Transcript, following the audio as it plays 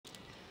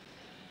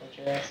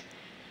chest.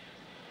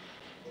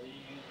 What are you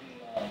using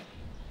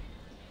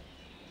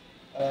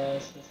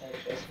Since I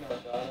just now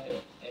got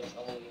it, it's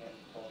only in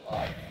full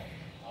auto.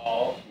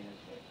 Oh, okay,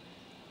 okay.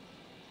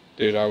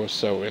 Dude, I was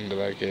so into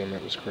that game,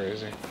 it was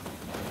crazy.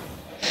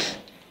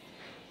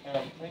 And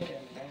I'm thinking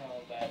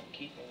now about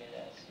keeping it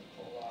as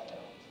full auto.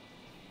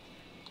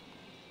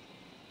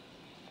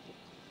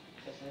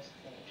 Because this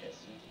thing just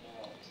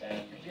melts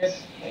and Did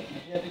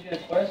you have to get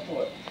a quest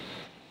for it?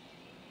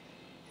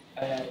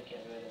 I had to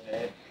get rid of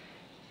it.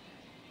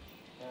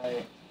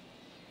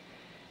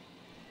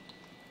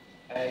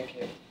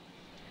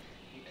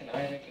 You can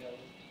either go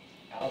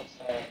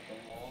outside of the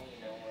wall,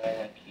 where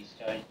like you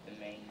start the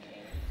main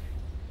game,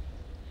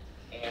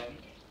 and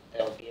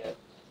there'll be a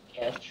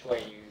catch where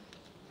you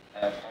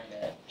find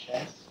a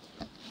chest,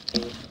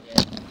 and you can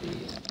get the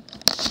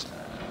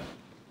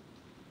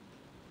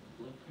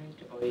blueprint,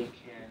 or you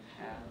can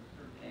have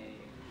a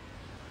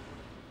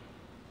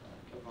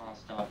Cabal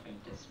stop and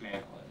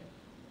dismantle it.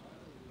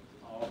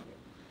 Oh, okay.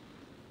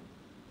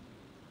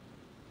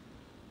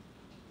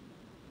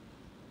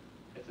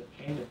 It's a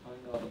pain to find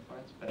all the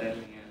parts, but in the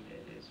end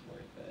it is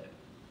worth it.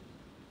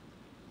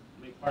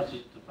 How many parts did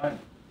you have to find?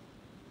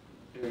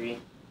 3.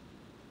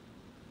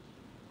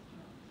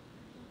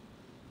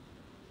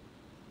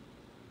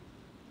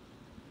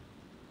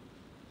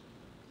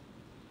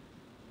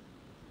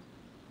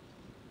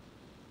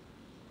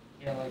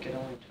 Yeah, like it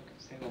only took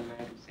a single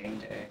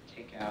magazine to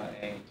take out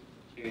a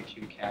tier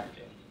 2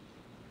 captain.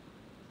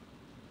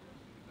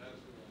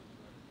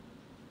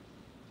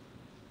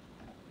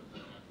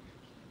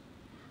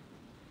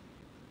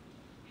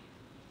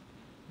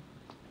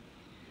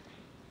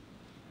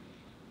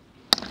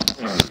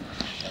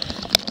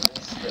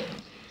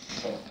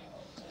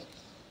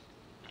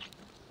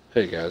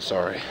 Hey guys,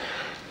 sorry.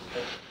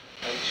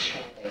 I'm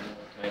chatting with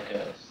my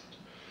ghost.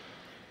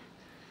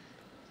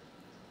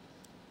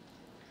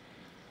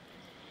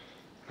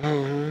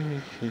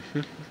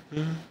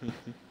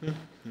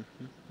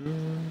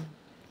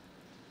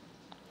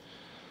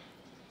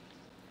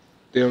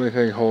 The only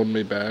thing holding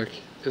me back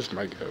is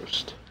my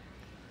ghost.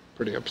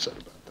 Pretty upset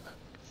about that.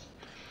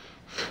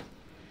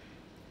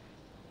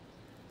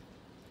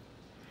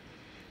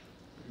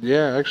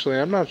 Yeah, actually,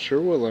 I'm not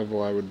sure what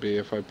level I would be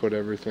if I put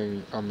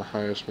everything on the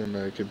highest one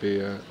that I could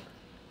be at.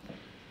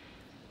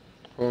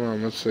 Hold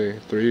on, let's see.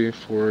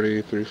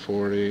 340,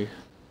 340,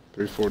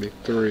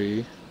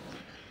 343,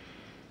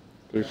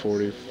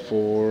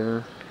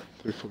 344,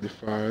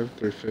 345,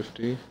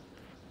 350,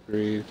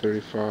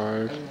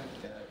 335.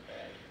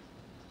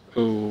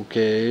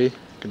 Okay.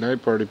 Good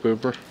night, party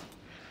pooper.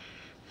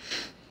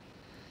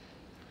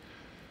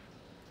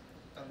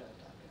 I'm not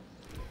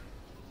talking.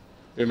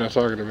 You're not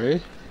talking to me? I'm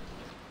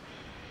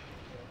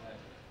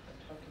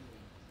talking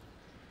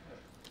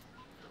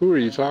Who are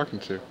you talking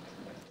to?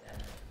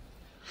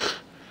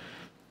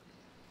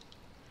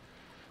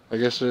 I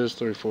guess it is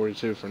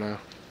 342 for now.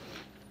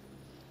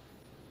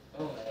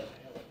 Oh, I have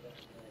a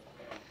legendary quest.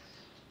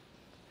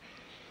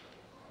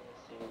 Let's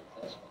see what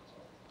this one's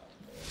all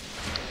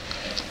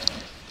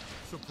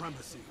about.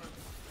 Supremacy.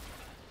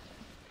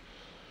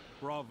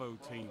 Bravo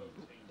team.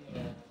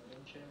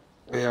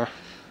 Yeah.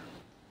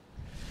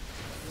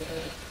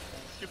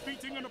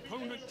 Defeating an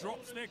opponent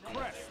drops their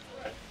crest.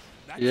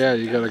 That's Yeah,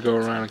 you gotta go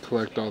around and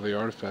collect all the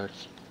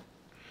artifacts.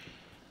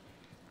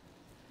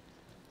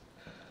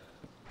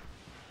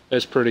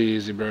 It's pretty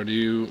easy, bro. Do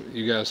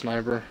you got a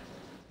sniper?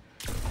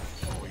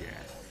 Oh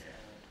yes.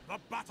 The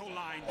battle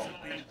lines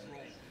have been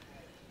drawn.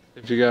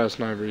 If you got a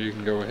sniper, you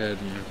can go ahead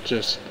and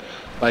just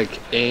like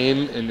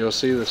aim, and you'll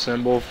see the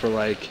symbol for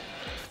like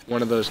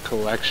one of those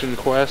collection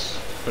quests,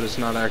 but it's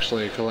not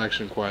actually a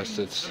collection quest.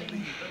 It's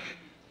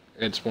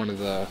one of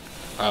the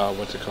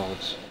what's it called?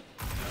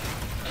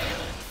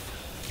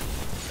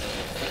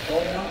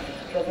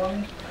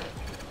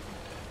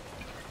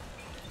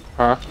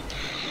 Huh?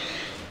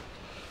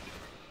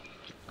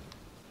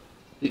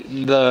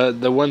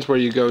 The ones where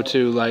you go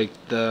to like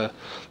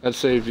let's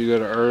say if you go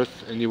to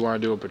Earth and you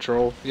want to do a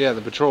patrol. Yeah,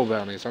 the patrol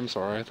bounties. I'm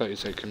sorry, I thought you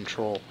said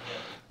control.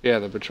 Yeah,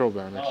 the patrol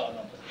bounties.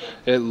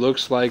 It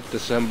looks like the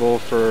symbol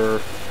for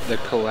the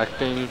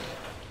collecting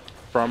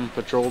from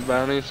patrol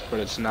bounties, but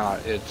it's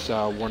not. It's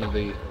one of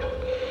the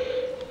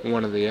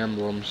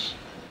emblems.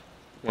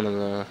 One of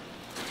the.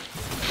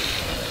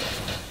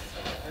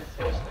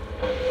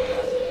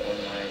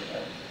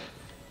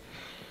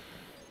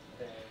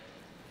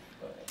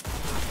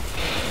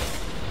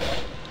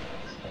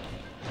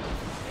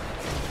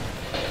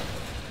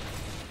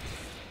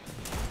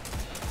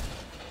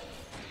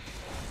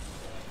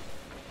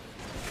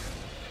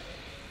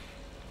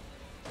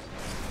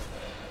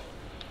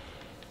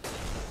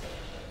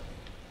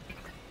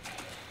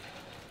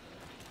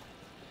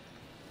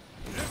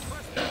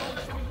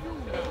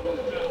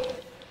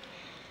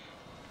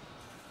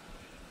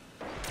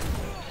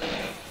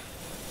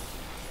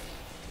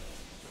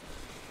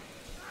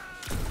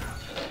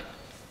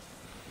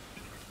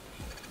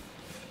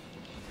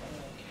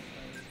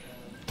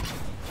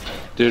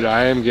 Dude,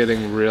 I am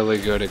getting really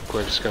good at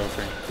quick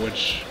scoping,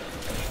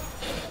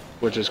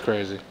 which is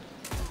crazy.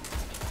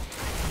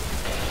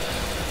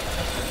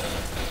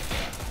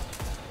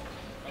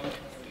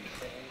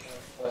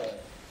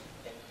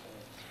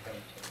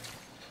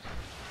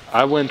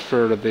 I went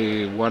for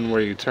the one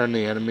where you turn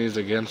the enemies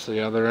against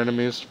the other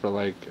enemies for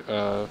like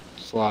a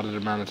slotted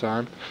amount of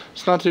time.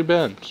 It's not too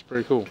bad. It's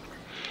pretty cool.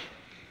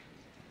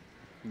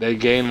 They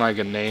gain like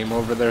a name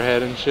over their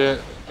head and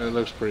shit. It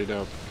looks pretty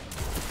dope.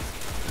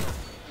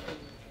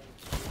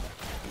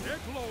 Their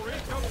glory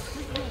goes to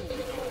you.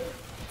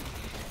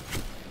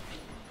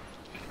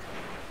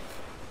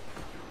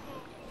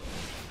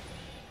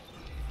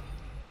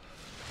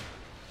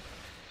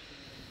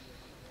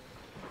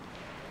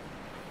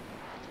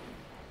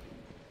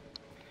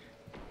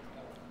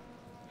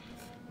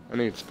 I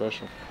need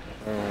special.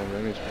 I don't have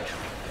any special.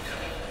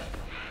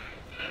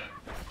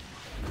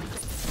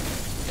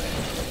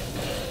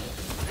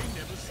 They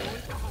never saw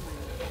it coming.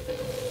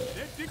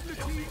 Their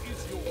dignity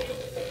is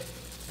yours.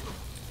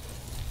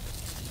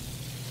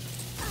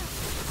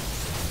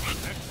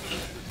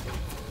 Excellent.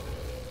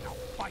 Now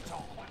fight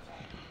on.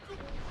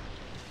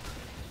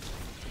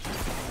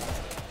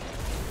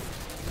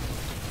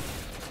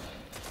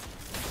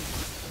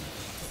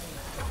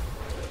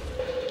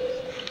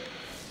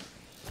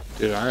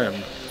 Dude, I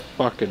am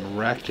fucking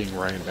wrecking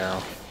right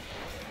now.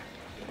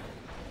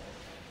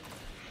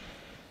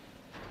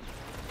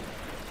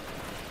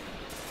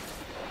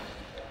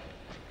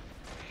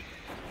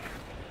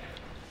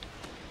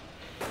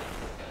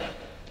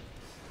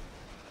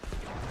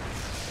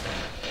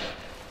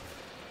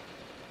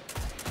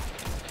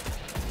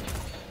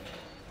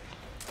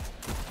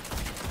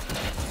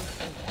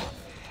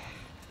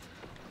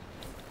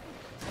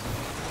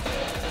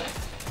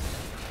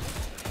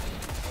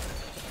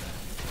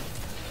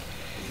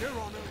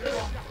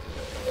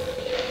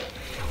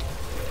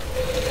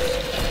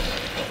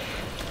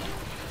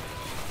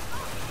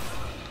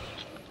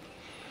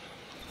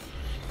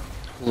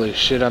 Holy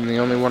shit, I'm the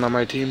only one on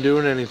my team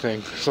doing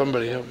anything.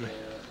 Somebody help me.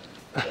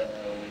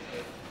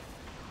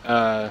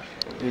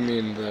 You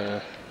mean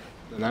the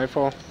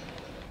Nightfall?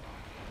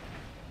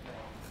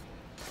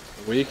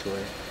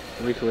 Weekly?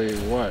 Weekly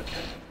what?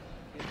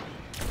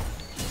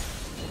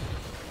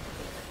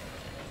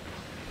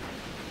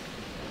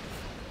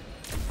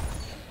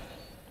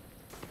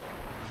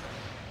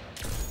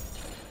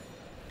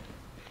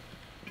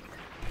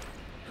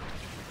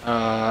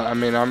 I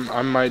mean,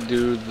 I might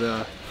do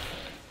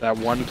that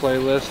one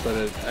playlist that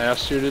it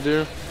asked you to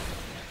do.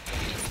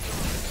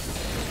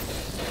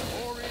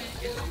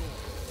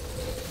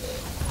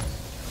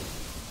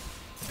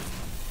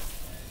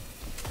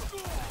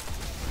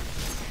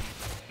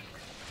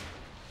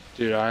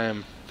 Dude, I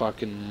am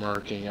fucking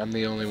murking. I'm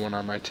the only one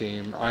on my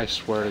team. I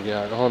swear to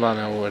God. Hold on,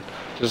 Elwood.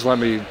 Just let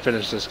me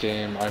finish this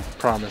game. I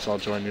promise I'll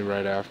join you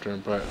right after.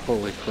 But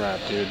holy crap,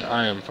 dude.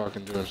 I am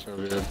fucking doing so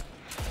good.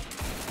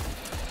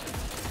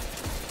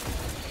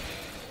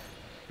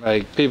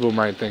 Like, people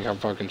might think I'm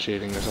fucking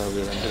cheating. That's how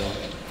good I'm doing.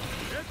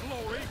 Their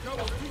glory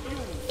goes to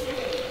you.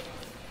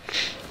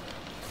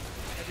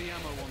 Heavy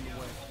ammo on the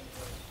way.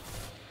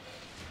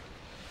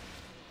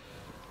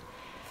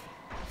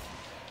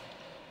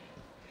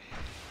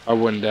 I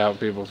wouldn't doubt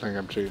people think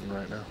I'm cheating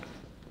right now.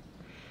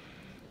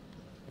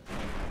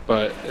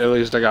 But at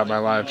least I got my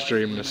live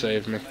stream to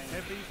save me.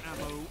 Heavy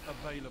ammo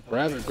available.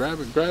 Grab it, grab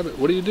it, grab it.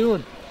 What are you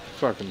doing?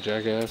 Fucking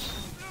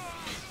jackass.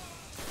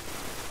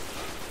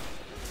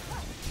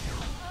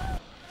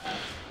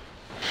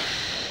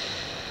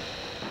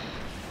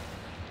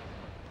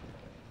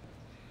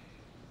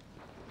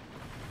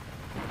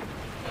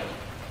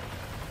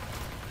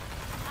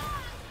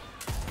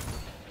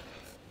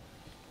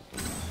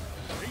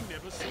 They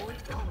never saw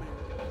it coming.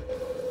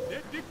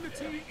 Their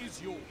dignity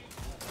is yours.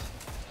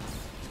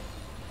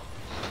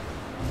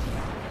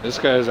 This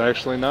guy is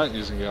actually not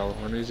using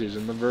Gallahorn, he's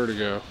using the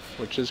Vertigo,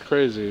 which is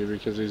crazy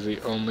because he's the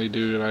only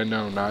dude I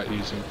know not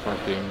using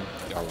fucking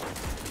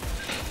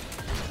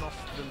Gallahorn. Lost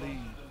the lead.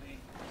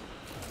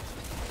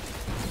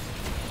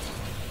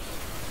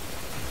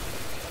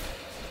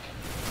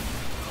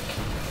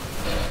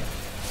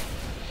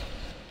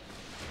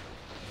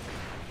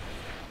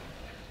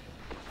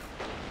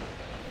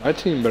 My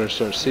team better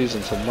start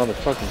seizing some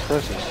motherfucking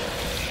presses.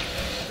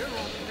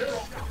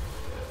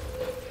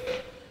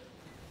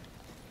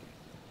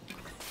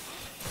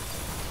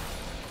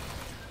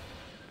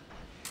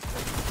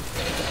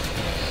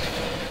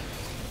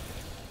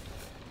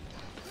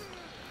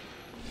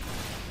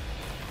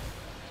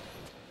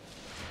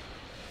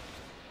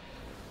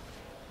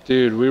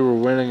 Dude, we were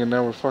winning and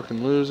now we're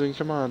fucking losing.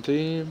 Come on,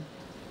 team.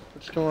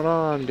 What's going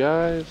on,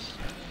 guys?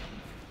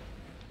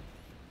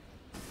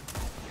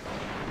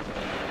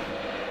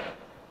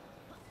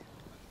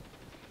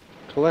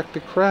 Collect the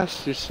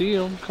crests. You see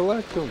them?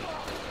 Collect them.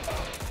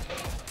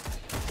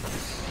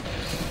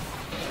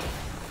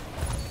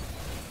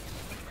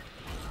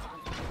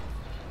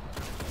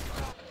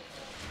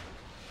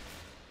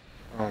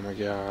 Oh my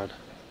god.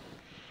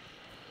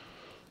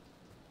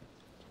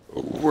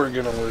 We're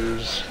gonna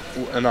lose.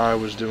 And I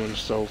was doing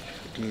so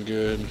fucking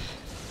good.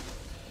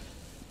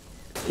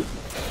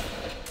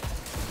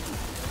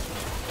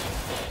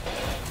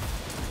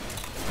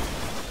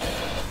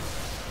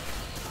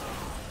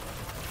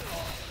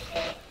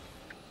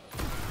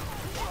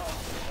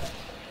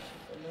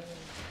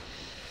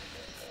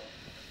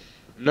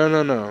 No,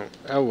 no, no.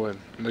 Elwood,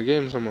 the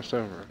game's almost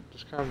over.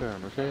 Just calm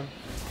down, okay?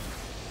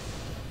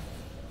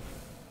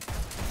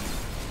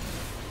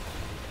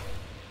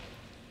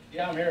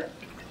 Yeah, I'm here.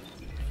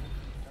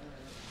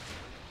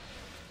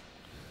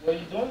 What are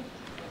you doing?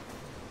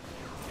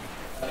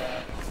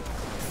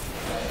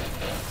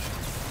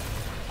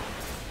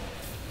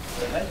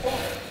 The nightfall?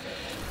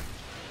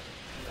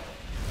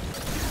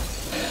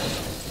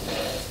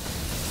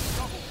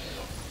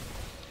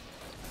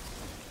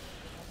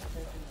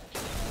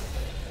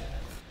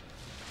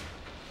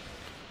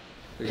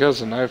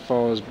 Because the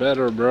Nightfall is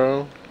better,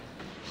 bro.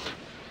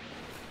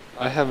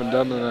 I haven't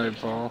done the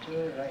Nightfall. Do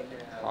it right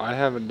now. I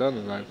haven't done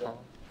the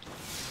Nightfall.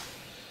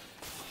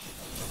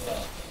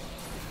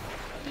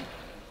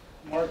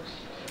 Marks.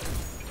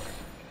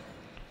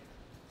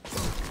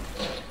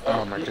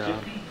 Oh my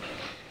god.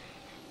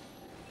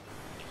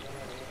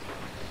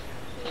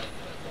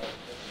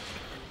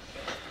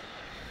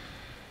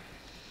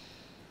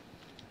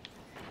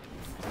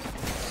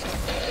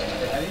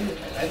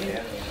 I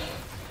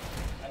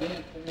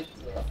didn't finish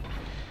the...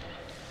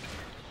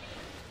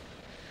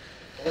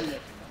 Oh, yeah.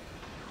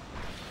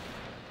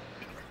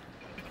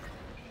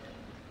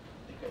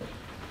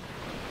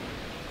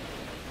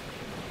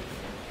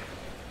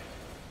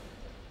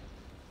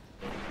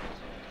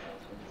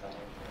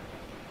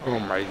 Oh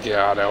my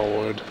god,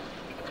 Elwood.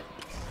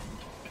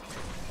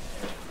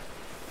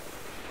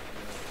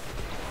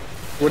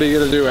 What are you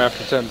gonna do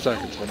after 10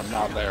 seconds when I'm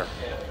not there?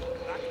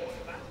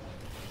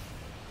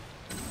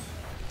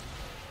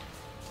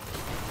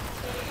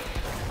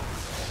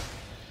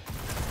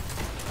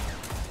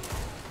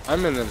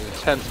 I'm in an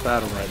intense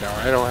battle right now.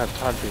 I don't have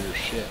time for your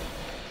shit.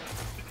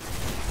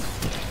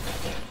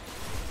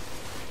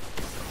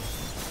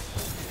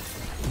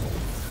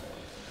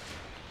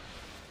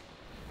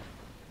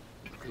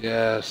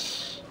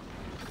 Yes.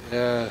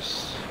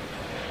 Yes.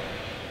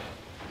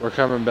 We're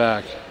coming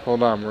back.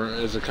 Hold on,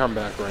 it's a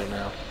comeback right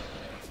now.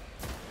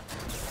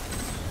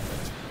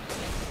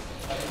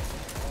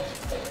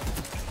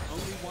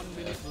 Only 1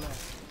 minute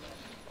left.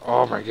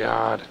 Oh my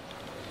god.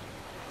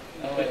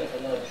 Oh, wait, there's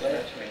another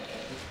search right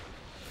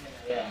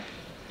there. Yeah.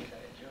 You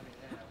gotta join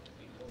now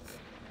before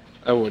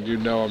we Elwood, you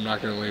know I'm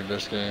not gonna leave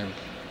this game.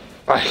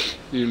 Like,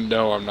 you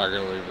know I'm not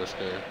gonna leave this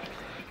game.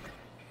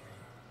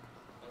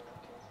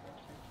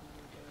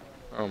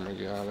 Oh my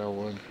god,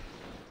 Elwood.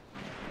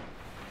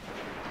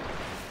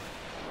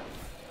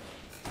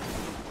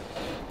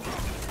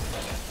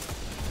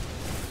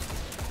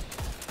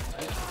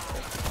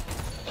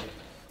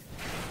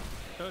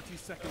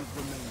 Seconds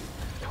remaining.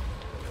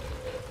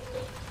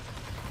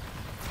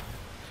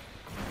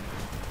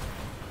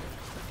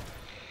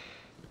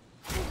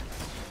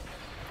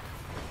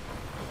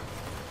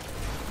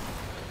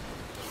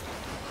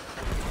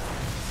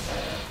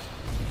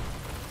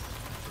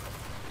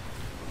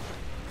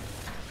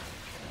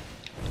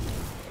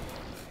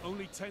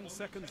 Only 10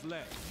 seconds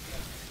left.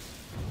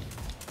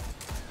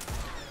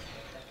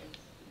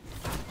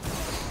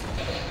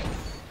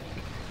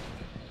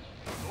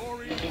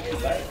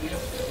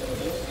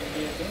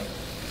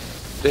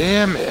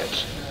 Damn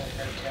it!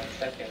 10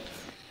 seconds.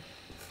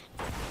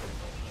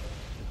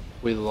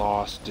 We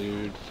lost,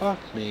 dude. Fuck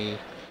me.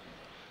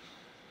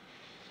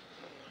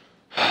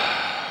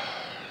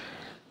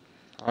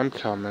 I'm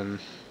coming.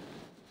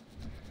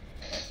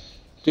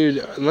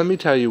 Dude, let me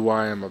tell you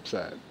why I'm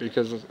upset.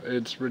 Because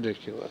it's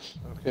ridiculous.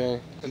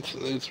 Okay?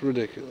 It's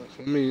ridiculous.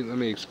 Let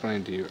me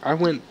explain to you.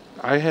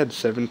 I had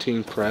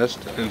 17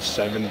 crest and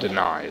 7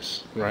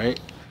 denies, right?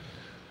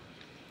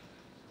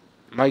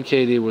 My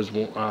KD was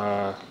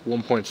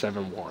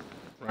 1.71,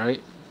 right?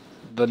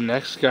 The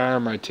next guy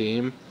on my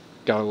team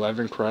got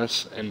 11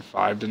 crests and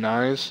 5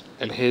 denies,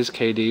 and his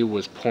KD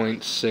was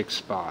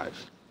 0.65.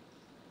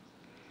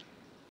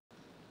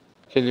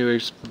 Can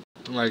you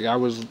like, I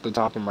was at the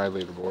top of my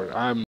leaderboard.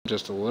 I'm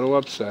just a little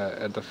upset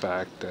at the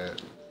fact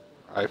that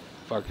I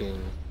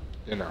fucking,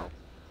 you know,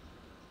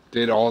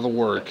 did all the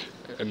work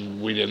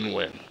and we didn't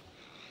win.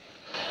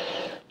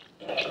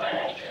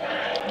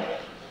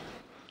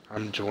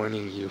 I'm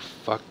joining you,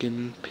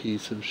 fucking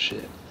piece of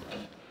shit.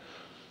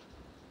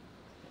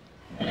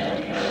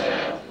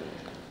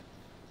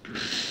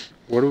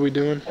 What are we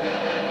doing?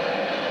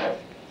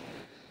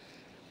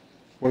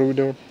 What are we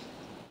doing?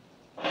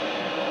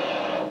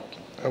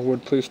 I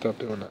would please stop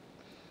doing that.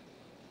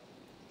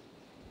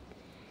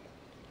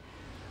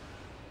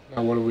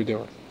 Now what are we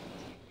doing?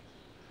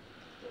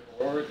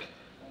 Work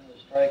on the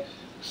strikes.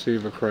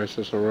 Save a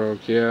Crisis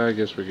Heroic. Yeah, I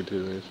guess we could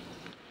do these.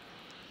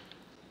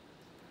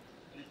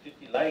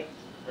 350 light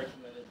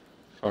recommended.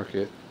 Fuck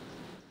it.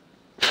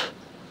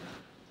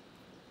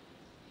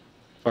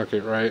 Fuck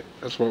it, right?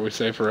 That's what we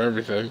say for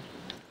everything.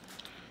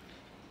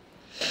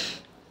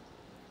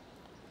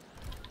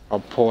 I'll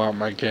pull out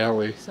my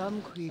galley.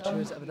 Some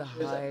creatures of the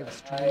hive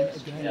strain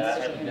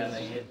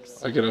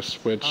against I gotta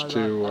switch to,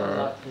 the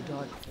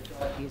dark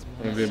is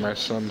I'm gonna be my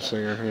sun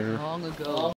singer here. long ago.